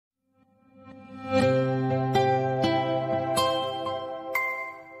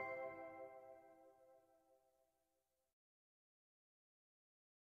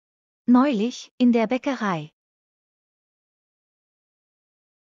Neulich, in der Bäckerei.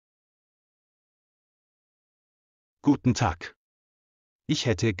 Guten Tag. Ich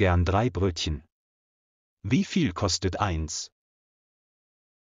hätte gern 3 Brötchen. Wie viel kostet eins?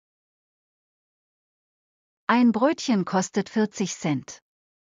 Ein Brötchen kostet 40 Cent.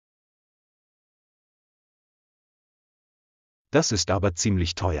 Das ist aber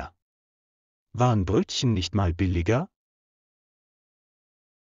ziemlich teuer. Waren Brötchen nicht mal billiger?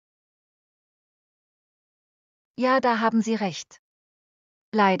 Ja, da haben Sie recht.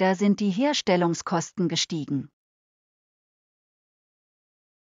 Leider sind die Herstellungskosten gestiegen.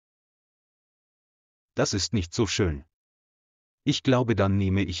 Das ist nicht so schön. Ich glaube, dann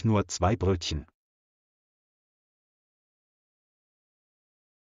nehme ich nur 2 Brötchen.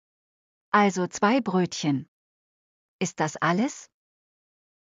 Also 2 Brötchen. Ist das alles?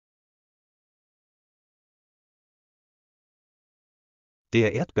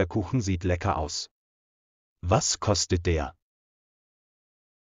 Der Erdbeerkuchen sieht lecker aus. Was kostet der?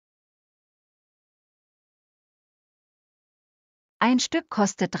 Ein Stück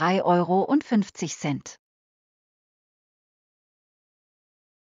kostet 3,50 €.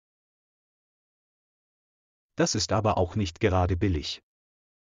 Das ist aber auch nicht gerade billig.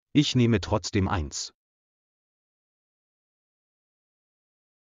 Ich nehme trotzdem eins.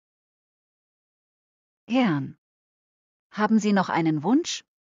 Gern. Haben Sie noch einen Wunsch?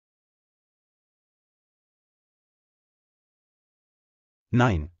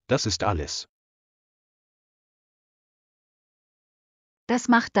 Nein, das ist alles. Das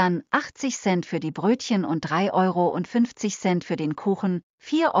macht dann 80 Cent für die Brötchen und 3,50 € für den Kuchen,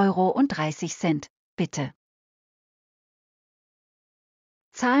 4,30 €, bitte.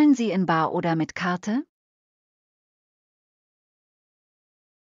 Zahlen Sie in bar oder mit Karte?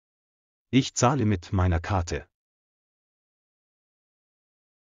 Ich zahle mit meiner Karte.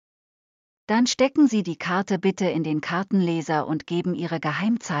 Dann stecken Sie die Karte bitte in den Kartenleser und geben Ihre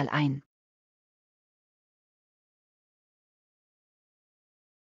Geheimzahl ein.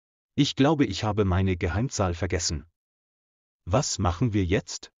 Ich glaube, ich habe meine Geheimzahl vergessen. Was machen wir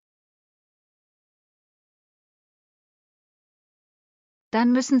jetzt?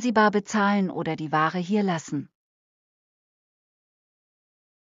 Dann müssen Sie bar bezahlen oder die Ware hier lassen.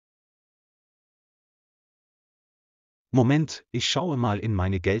 Moment, ich schaue mal in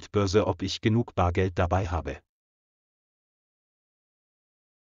meine Geldbörse, ob ich genug Bargeld dabei habe.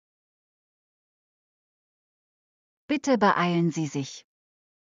 Bitte beeilen Sie sich.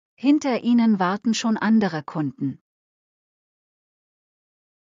 Hinter Ihnen warten schon andere Kunden.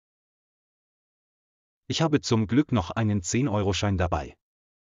 Ich habe zum Glück noch einen 10-Euro-Schein dabei.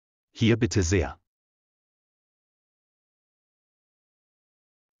 Hier bitte sehr.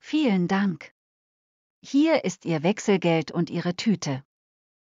 Vielen Dank. Hier ist Ihr Wechselgeld und Ihre Tüte.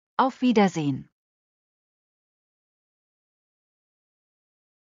 Auf Wiedersehen.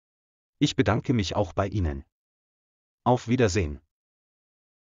 Ich bedanke mich auch bei Ihnen. Auf Wiedersehen.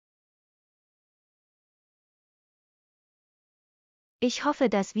 Ich hoffe,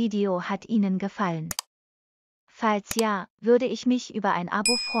 das Video hat Ihnen gefallen. Falls ja, würde ich mich über ein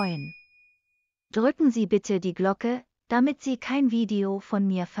Abo freuen. Drücken Sie bitte die Glocke, damit Sie kein Video von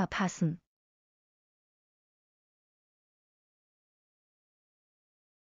mir verpassen.